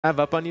have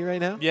up on you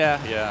right now?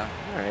 Yeah, yeah.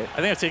 All right. I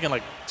think I've taken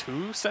like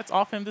 2 sets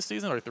off him this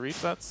season, or 3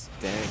 sets.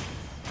 Dang.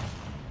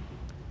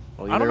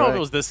 Well, I don't know if it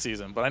was this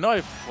season, but I know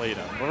I've played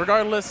him. But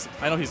regardless,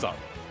 I know he's up.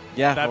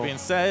 Yeah. That being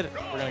said,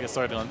 we're going to get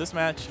started on this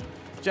match.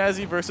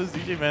 Jazzy versus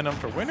DJVenom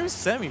for winners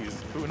semis.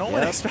 Who no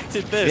one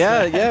expected this.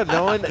 Yeah, yeah.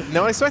 No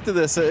one expected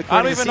this. I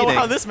don't even know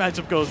how this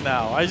matchup goes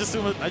now. I just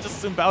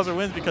assume Bowser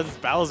wins because it's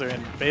Bowser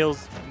and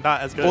Bayo's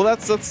not as good. Well,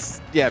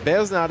 yeah.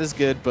 Bayo's not as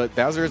good, but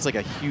Bowser is like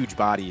a huge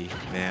body,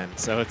 man.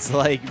 So it's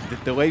like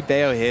the way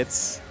Bayo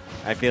hits,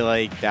 I feel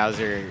like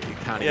Bowser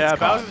kind of gets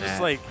caught Bowser's in just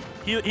that. like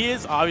he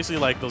is obviously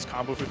like those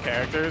combo food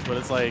characters, but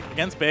it's like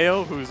against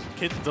Bayo, whose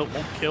kids won't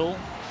kill.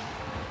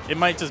 It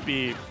might just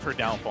be her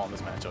downfall in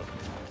this matchup.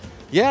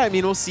 Yeah, I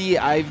mean, we'll see.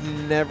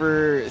 I've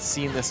never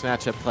seen this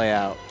matchup play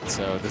out,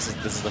 so this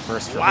is the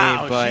first for me.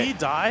 But she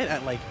died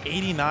at like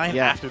 89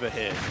 after the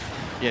hit.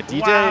 Yeah,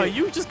 DJ. Wow,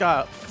 you just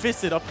got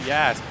fisted up the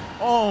ass.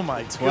 Oh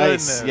my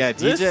goodness. Yeah,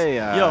 DJ.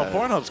 Yo,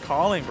 Pornhub's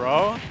calling,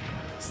 bro.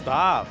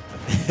 Stop.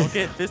 Don't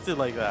get fisted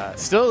like that.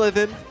 Still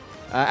living.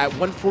 At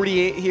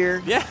 148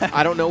 here. Yeah.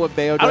 I don't know what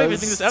Bayo does. I don't even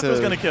think this F was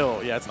going to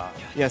kill. Yeah, it's not.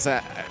 Yes,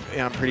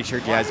 I'm pretty sure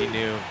Jazzy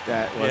knew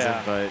that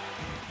wasn't, but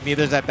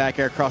neither is that back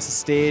air across the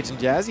stage. And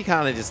Jazzy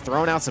kind of just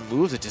throwing out some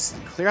moves that just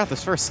clear out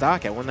this first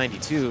stock at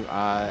 192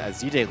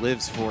 as DJ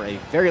lives for a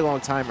very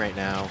long time right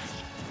now.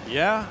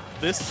 Yeah,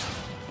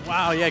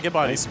 wow, yeah, good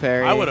body. Nice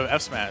parry. I would have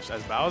F smashed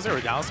as Bowser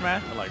or down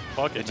smash. I'm like,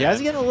 fuck it.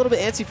 Jazzy getting a little bit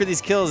antsy for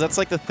these kills. That's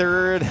like the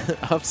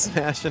 3rd up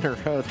smash in a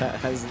row that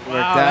hasn't worked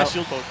out. That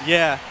shield poke.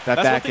 Yeah,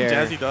 that's one thing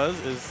Jazzy does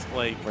is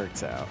like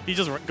works out. He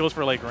just goes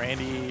for like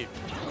Randy,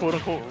 quote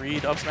unquote,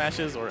 read up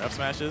smashes or F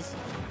smashes.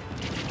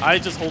 I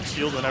just hold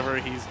shield whenever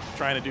he's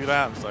trying to do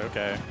that. I'm just like,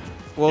 okay.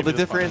 Well, the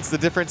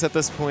difference at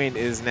this point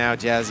is now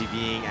Jazzy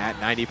being at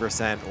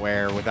 90%,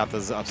 where without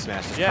those up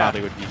smashes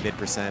probably would be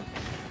mid%.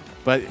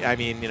 But I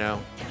mean, you know,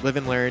 live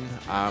and learn.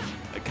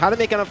 Kind of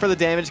making up for the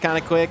damage kind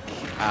of quick.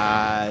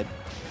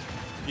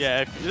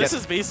 Yeah, this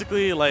is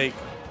basically like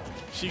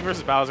Sheik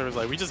versus Bowser is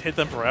like we just hit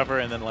them forever,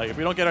 and then like if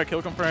we don't get our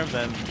kill confirmed,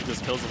 then he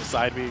just kills them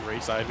side B,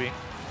 rage side B.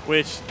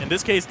 Which in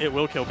this case it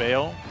will kill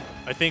Bayo.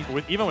 I think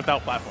even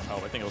without platform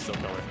help, I think it'll still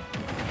kill her.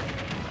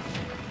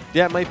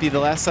 Yeah, it might be. The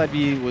last side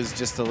B was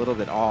just a little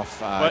bit off.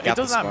 But it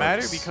does not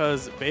matter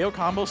because Bayo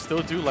combos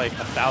still do like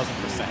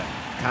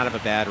 1,000%. Kind of a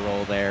bad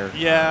roll there.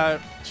 Yeah,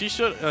 he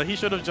should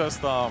have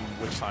just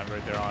witch time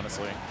right there,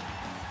 honestly.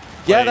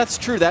 Yeah, like, that's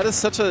true. That is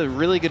such a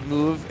really good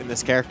move in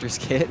this character's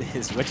kit,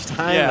 is witch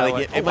time. Yeah,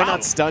 like it might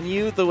not stun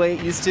you the way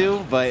it used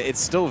to, but it's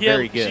still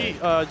very good.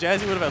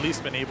 Jazzy would have at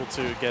least been able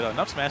to get an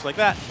up smash like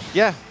that.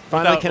 Yeah,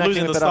 finally without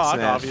losing the stock,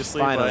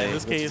 obviously. Finally, but in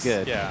this case,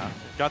 yeah,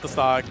 got the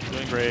stock,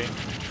 doing great.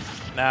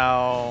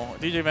 Now,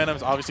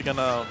 DJVenom's obviously going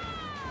to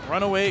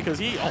run away because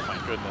oh my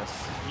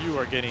goodness, you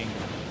are getting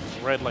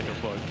red like a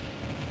book.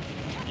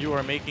 You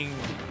are making,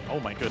 oh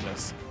my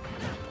goodness.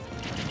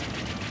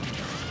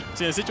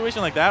 See, in a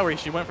situation like that where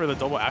she went for the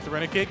double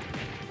afterburner kick,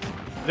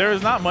 there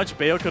is not much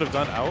Bayo could have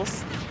done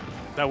else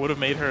that would have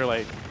made her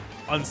like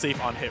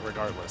unsafe on hit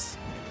regardless.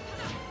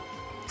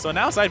 So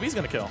now side B's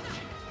going to kill.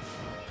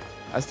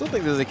 I still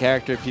think this is a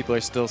character people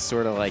are still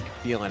sort of like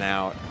feeling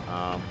out.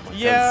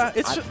 Yeah,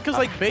 it's just because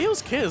like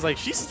Bayo's kid is like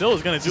she still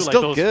is gonna do like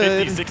those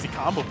 50-60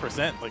 combo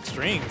percent like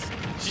strings.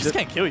 She just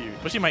can't kill you,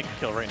 but she might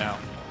kill right now.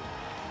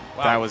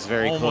 Wow, that was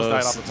very close. Almost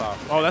died off the top.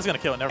 Oh, that's gonna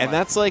kill it. Never mind. And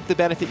that's like the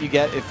benefit you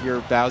get if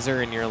you're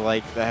Bowser and you're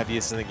like the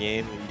heaviest in the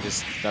game.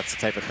 That's the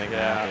type of thing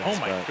that happens.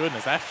 Oh my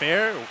goodness, that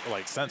fair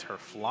like sent her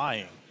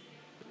flying.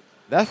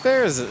 That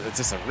fair is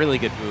just a really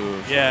good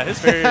move. Yeah, his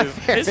fair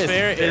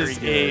is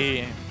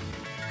a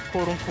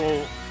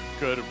quote-unquote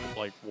good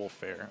like wolf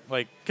fair,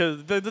 like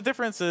because the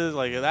difference is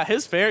like that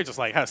his fair just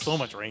like has so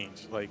much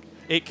range, like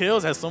 8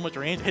 kills, has so much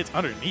range, hits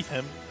underneath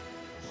him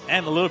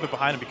and a little bit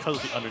behind him because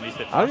of the underneath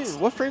hit.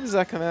 What frame does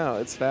that come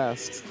out? It's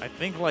fast. I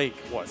think like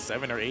what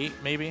 7 or 8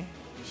 maybe.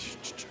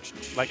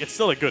 Like it's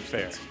still a good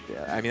fair.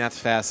 Yeah, I mean that's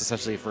fast,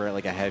 especially for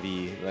like a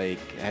heavy.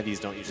 Like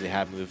heavies don't usually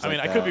have moves. I mean,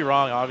 I could be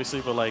wrong,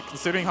 obviously, but like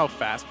considering how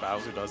fast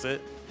Bowser does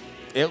it,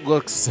 it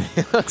looks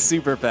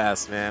super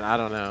fast, man. I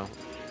don't know.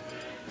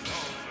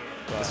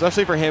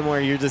 Especially for him, where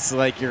you're just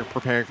like you're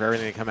preparing for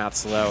everything to come out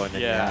slow, and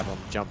then you have him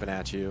jumping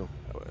at you.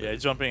 Yeah,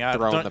 jumping at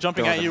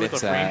you with a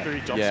frame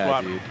 3 jump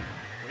squat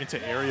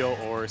into aerial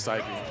or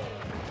side B.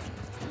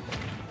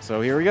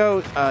 So here we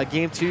go,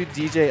 game 2,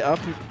 DJ up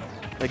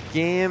a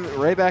game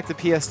right back to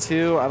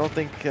PS2. I don't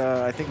think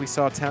I think we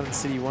saw Town and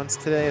City once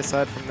today.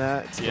 Aside from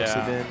that, it's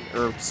mostly been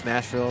or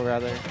Smashville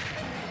rather.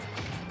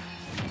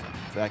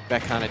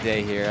 That kind of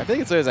day here. I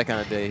think it's always that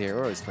kind of day here.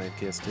 We're always playing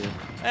PS2.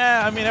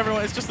 I mean,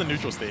 everyone, it's just the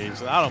neutral stage,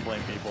 so I don't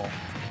blame people.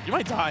 You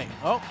might die.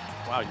 Oh,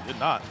 wow, you did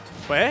not.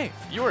 But hey,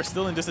 you are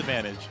still in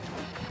disadvantage.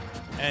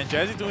 And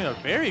Jazzy's doing a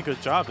very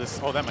good job.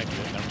 Oh, that might be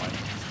it. Never mind.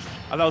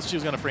 I thought she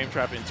was going to frame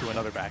trap into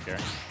another back air.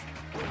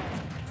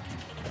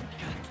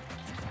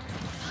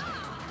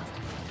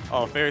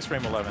 Oh, Fairy's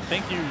frame 11.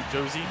 Thank you,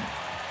 Josie.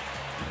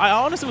 I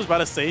honestly was about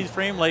to say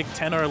frame like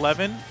 10 or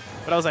 11.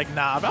 But I was like,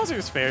 nah,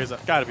 Bowser's fair has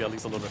got to be at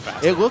least a little bit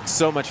faster. It looks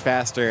so much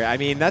faster. I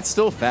mean, that's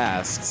still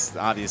fast,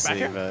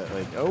 obviously, but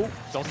like, oh.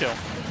 Don't kill.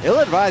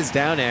 Ill-advised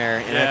down air,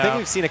 and I think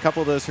we've seen a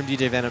couple of those from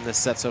DJVenom this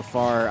set so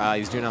far. He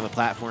was doing it on the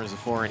platforms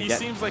before. And he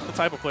seems like the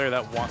type of player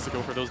that wants to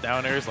go for those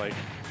down airs, like,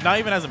 not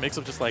even as a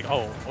mix-up, just like,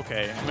 oh,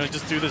 okay, I'm going to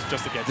just do this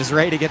just to get just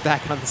ready to get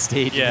back on the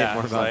stage and hit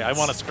more buttons. Like, I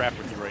want to scrap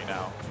with you right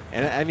now.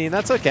 And I mean,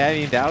 that's okay. I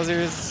mean,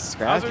 Bowser's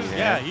scrappy, man.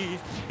 Yeah,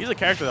 he's a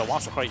character that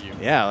wants to fight you.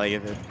 Yeah, like,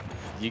 if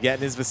you get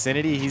in his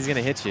vicinity, he's going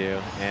to hit you,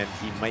 and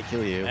he might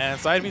kill you. And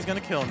side B's going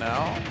to kill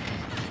now.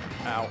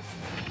 Ow.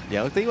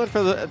 Yeah, look, he went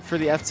for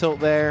the F tilt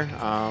there.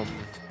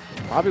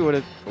 Probably would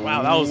have.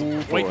 Wow, that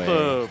was quite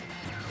the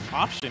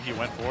option he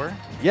went for.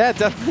 Yeah, it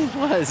definitely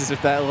was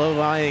with that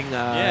low-lying.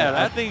 Yeah,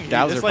 that thing.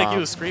 It's like he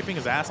was scraping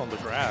his ass on the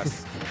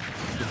grass.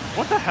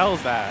 What the hell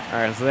is that? All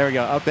right, so there we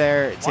go. Up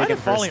there, Why taking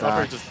did falling first up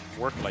air stock. just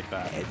work like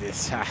that?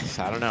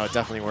 I don't know. It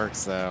definitely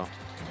works though.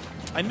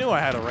 I knew I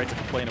had a right to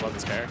complain about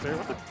this character.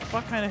 What the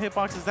fuck kind of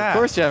hitbox is that? Of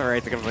course you have a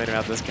right to complain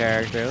about this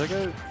character. Look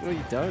at what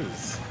he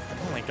does.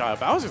 Oh my god,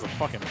 Bowser's a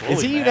fucking bully,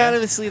 Is he man.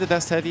 unanimously the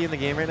best heavy in the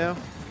game right now?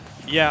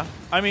 Yeah.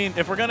 I mean,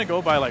 if we're going to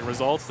go by like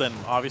results, then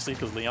obviously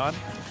because Leon.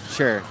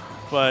 Sure.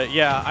 But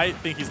yeah, I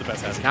think he's the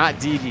best heavy. It's not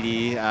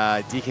DDD.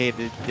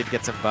 DK did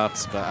get some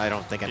buffs, but I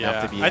don't think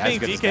enough to be I as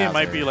think good as DK Bowser.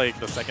 might be like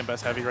the second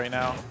best heavy right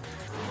now.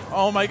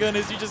 Oh my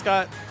goodness, you just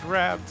got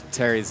grabbed.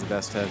 Terry's the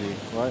best heavy.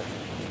 What?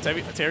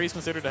 Terry's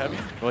considered a heavy?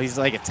 Well, he's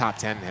like a top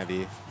 10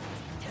 heavy.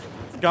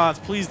 Gons,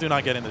 please do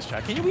not get in this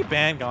chat. Can we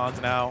ban Gons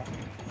now?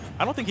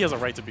 I don't think he has a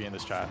right to be in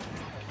this chat.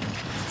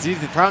 Dude,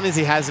 the problem is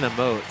he has an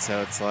emote,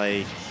 so it's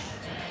like...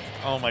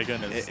 Oh my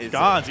goodness.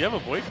 Gons, you have a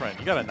boyfriend.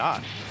 You got to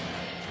not.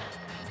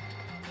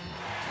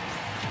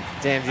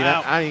 Damn, dude,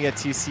 I don't even get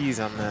 2 C's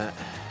on that.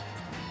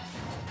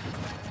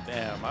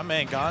 Damn, my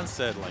man Gons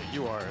said, like,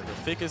 you are the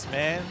thickest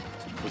man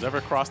who's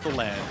ever crossed the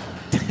land.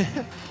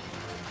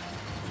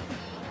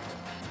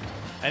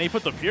 And he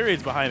put the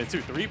periods behind it, too.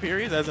 3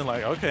 periods, as in,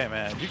 like, okay,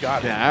 man, you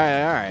got it.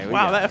 Yeah, all right.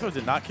 Wow, that effort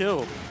did not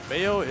kill.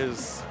 Bayo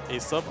is a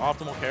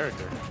suboptimal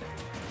character.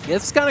 Yeah,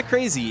 it's kind of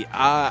crazy.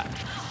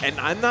 And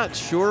I'm not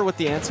sure what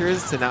the answer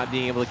is to not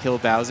being able to kill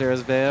Bowser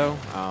as Bayo.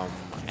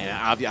 And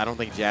I don't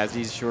think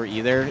Jazzy's sure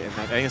either. And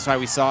I think that's why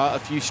we saw a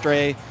few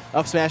stray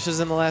up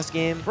smashes in the last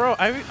game. Bro,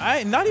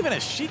 I not even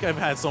at Sheik I've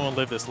had someone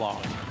live this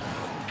long.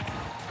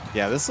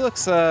 Yeah, this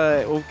looks,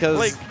 well, because...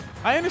 Like,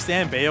 I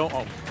understand Bayo.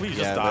 Oh, please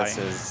just die. Yeah, that's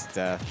his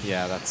death.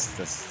 Yeah,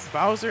 that's...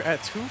 Bowser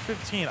at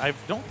 215. I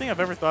don't think I've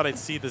ever thought I'd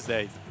see this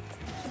day.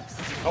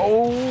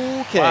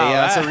 Okay, wow,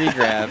 yeah, that's a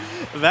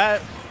regrab.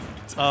 That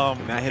hits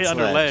hit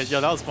under ledge. ledge.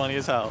 Yo, that was funny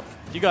as hell.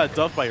 You got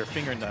duffed by your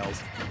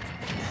fingernails.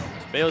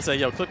 Bayo said,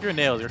 yo, clip your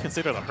nails. You're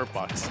considered a hurt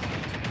box.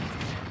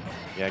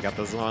 Yeah, I got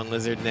those long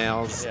lizard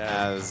nails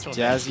as so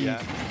Jazzy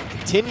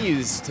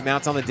continues to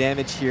mount on the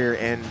damage here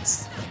and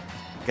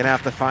going to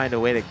have to find a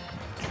way to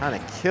kind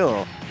of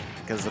kill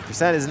because the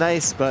percent is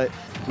nice, but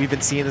we've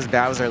been seeing this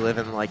Bowser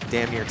living like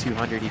damn near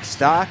 200 each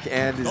stock.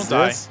 And Don't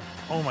die.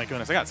 Oh my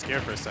goodness, I got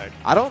scared for a sec.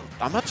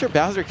 I'm not sure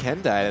Bowser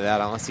can die to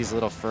that unless he's a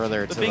little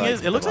further to the thing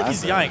is, it looks like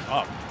he's dying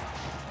up.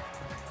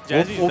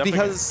 Well,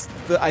 because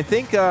I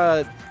think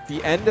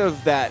the end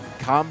of that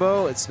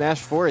combo at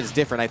Smash 4 is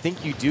different. I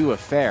think you do a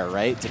fair,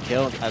 right, to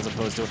kill as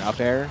opposed to an up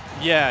air.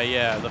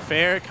 Yeah. The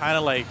fair kind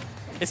of like,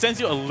 it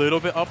sends you a little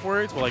bit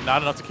upwards, but like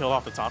not enough to kill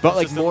off the top. But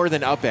like more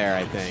than up air,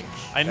 I think.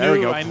 I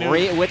knew.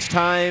 Great witch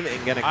time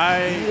and gonna.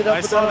 I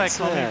saw that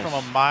coming from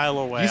a mile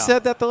away. You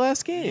said that the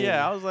last game.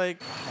 Yeah, I was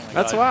like, oh my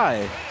that's God.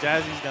 why.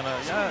 Jazzy's gonna.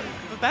 Yeah,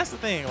 that's the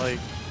thing. Like,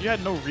 you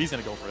had no reason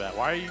to go for that.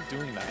 Why are you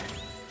doing that?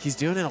 He's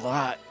doing it a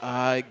lot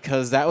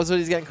because that was what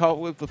he's getting caught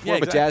with before. Yeah,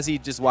 exactly. But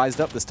Jazzy just wised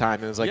up this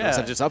time. It was like,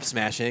 instead of just up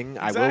smashing,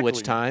 I will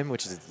witch time,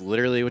 which is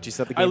literally what you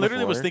said the game I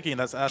literally before. was thinking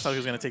that's how he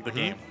was going to take the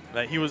game.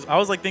 That he was. I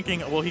was like thinking,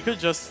 well, he could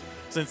just,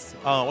 since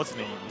what's his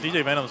name,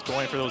 DJVenom's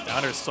going for those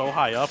downers so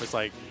high up. It's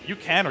like you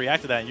can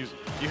react to that, and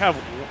you have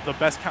the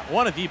best,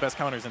 one of the best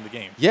counters in the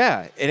game.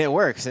 Yeah, and it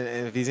works.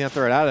 And if he's gonna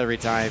throw it out every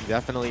time,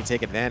 definitely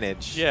take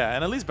advantage. Yeah,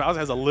 and at least Bowser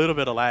has a little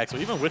bit of lag, so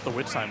even with the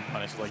witch time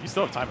punish, like you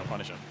still have time to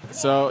punish him.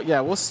 So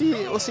yeah, we'll see.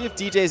 We'll see if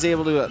DJ's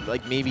able to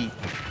like maybe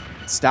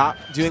stop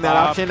doing that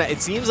option.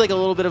 It seems like a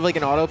little bit of like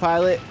an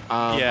autopilot.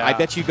 Yeah. I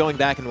bet you going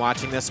back and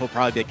watching this, he'll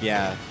probably be like,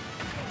 yeah.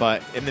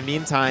 But in the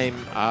meantime,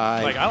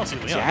 like I don't see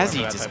Leon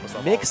Jazzy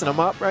just mixing them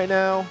up right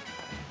now.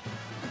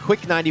 Quick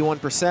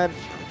 91%.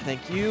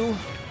 Thank you.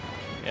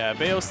 Yeah,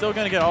 Bayo's still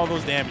gonna get all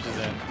those damages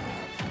in.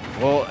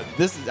 Well,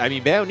 I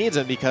mean, Bayo needs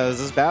him because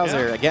this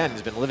Bowser again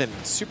has been living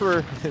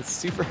super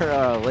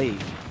late.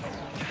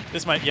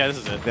 This might, this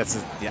is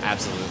it. Yeah,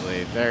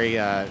 absolutely.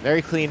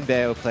 Very clean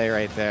Bayo play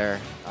right there.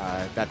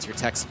 That's your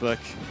textbook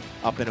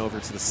up and over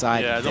to the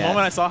side. Yeah, the moment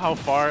I saw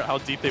how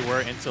deep they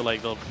were into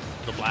like the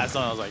blast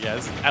zone, I was like, yeah,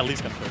 this is at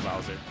least gonna kill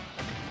Bowser.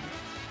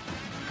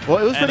 Well,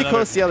 it was pretty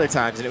close the other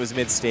times, and it was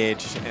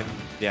mid-stage, and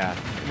yeah,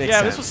 it makes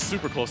sense. This was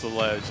super close to the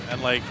ledge,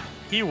 and like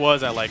he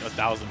was at like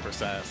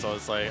 1,000%, so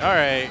it's like, all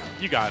right,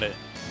 you got it.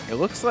 It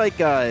looks like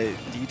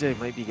DJ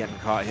might be getting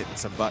caught hitting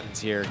some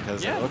buttons here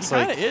because it looks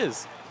like he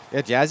is.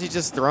 Yeah, Jazzy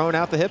just throwing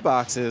out the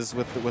hitboxes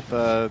with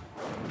the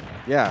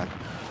yeah.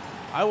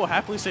 I will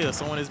happily say that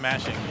someone is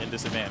mashing in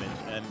disadvantage,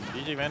 and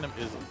DJVenom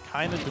is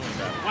kind of doing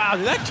that. Wow,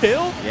 did that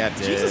kill? Yeah, it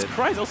did. Jesus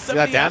Christ, that was 70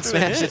 that down after the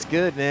smash, hit. it's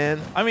good,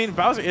 man. I mean,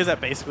 Bowser is at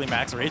basically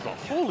max rage, but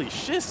holy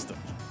shit.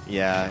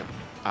 Yeah.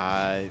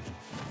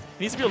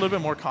 He needs to be a little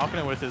bit more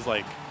confident with his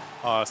like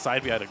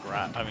side B out of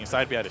grab. I mean,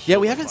 side B out of shield.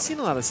 Yeah, we haven't seen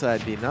a lot of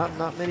side B.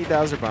 Not many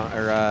Bowser bomb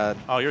or.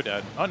 Oh, you're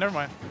dead. Oh, never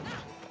mind.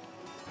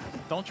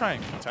 Don't try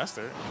and contest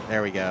her.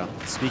 There we go.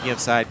 Speaking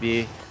of side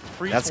B.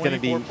 Free That's going to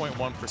be,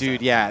 24.1%.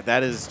 dude, yeah,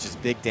 that is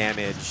just big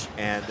damage.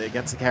 And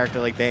against a character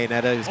like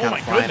Bayonetta, who's kind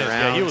of flying around.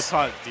 Yeah, he was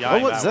caught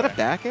DI. Is that a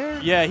back air?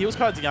 Yeah, he was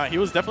caught DI. He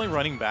was definitely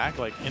running back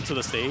like into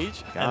the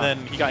stage, and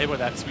then he got hit with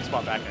that sweet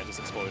spot back and it just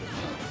exploded.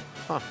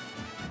 Huh.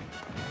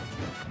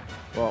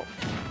 Well,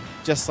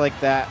 just like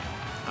that.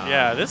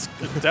 Yeah, this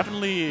could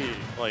definitely,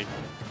 like,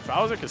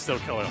 Bowser could still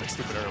kill it like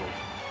stupid early.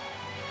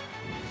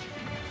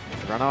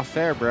 Run off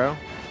fair, bro.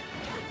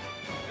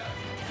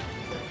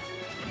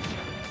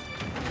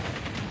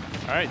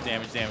 All right,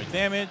 damage, damage,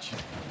 damage.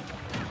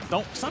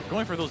 Don't stop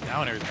going for those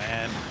down airs,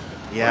 man.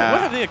 Yeah. What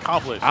have they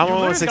accomplished? I'm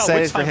almost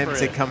excited for him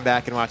to come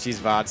back and watch these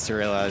VODs to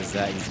realize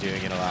that he's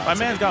doing it a lot. My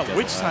man's got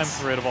witch time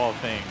for it of all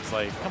things.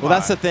 Like, come on. Well,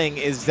 that's the thing,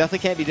 is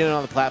definitely can't be doing it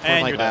on the platform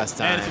and like last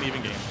time. And it's an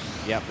even game.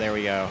 Yep, there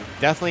we go.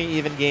 Definitely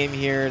even game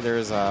here.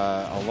 There's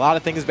a lot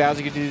of things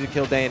Bowser could do to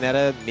kill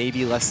Bayonetta.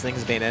 Maybe less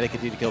things Bayonetta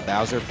could do to kill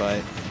Bowser,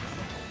 but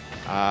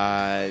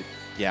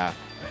yeah.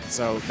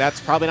 So that's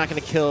probably not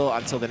going to kill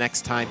until the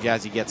next time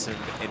Jazzy gets him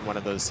in one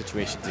of those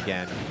situations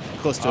again.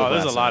 Close to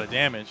there's a lot of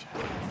damage.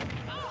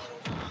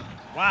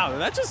 Wow,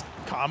 did that just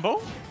combo?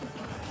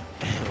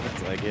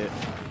 Looks like it.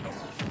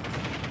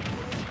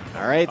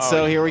 All right,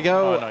 so here we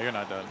go. Oh, no, you're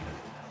not done.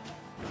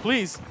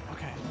 Please.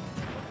 Okay.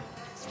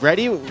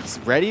 Ready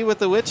with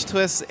the witch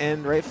twist,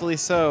 and rightfully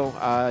so.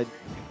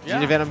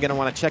 DJVenom going to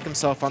want to check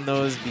himself on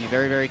those. Be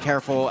very, very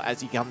careful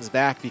as he comes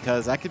back,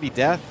 because that could be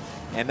death.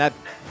 And that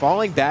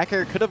falling back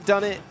air could have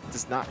done it,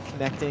 just not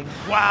connecting.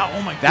 Wow,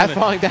 oh my god. That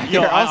falling back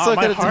air also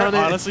could have done it.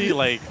 Honestly,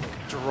 like,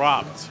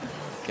 dropped.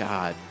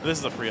 God. This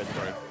is a free edge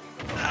guard.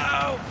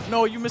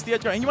 No, you missed the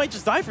edge guard, and you might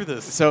just die for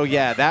this. So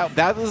yeah,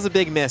 that was a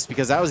big miss,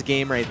 because that was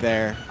game right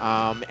there.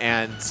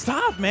 And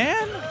stop,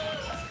 man.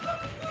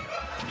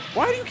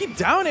 Why do you keep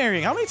down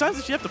airing? How many times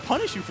does she have to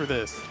punish you for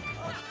this?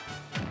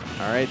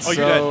 All right, oh, so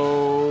you're dead.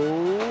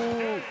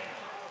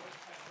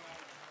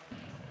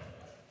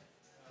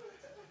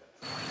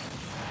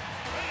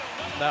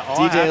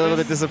 DJ a little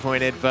bit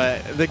disappointed,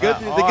 but the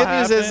good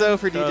news is though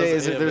for DJ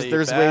is that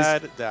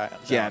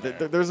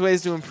there's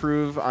ways to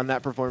improve on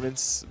that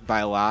performance by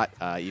a lot,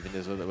 even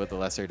with the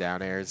lesser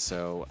down airs.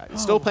 So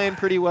still playing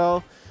pretty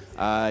well.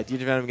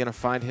 DJVenom going to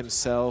find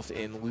himself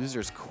in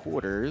losers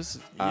quarters.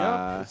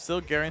 Yeah, still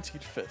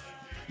guaranteed 5th.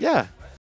 Yeah,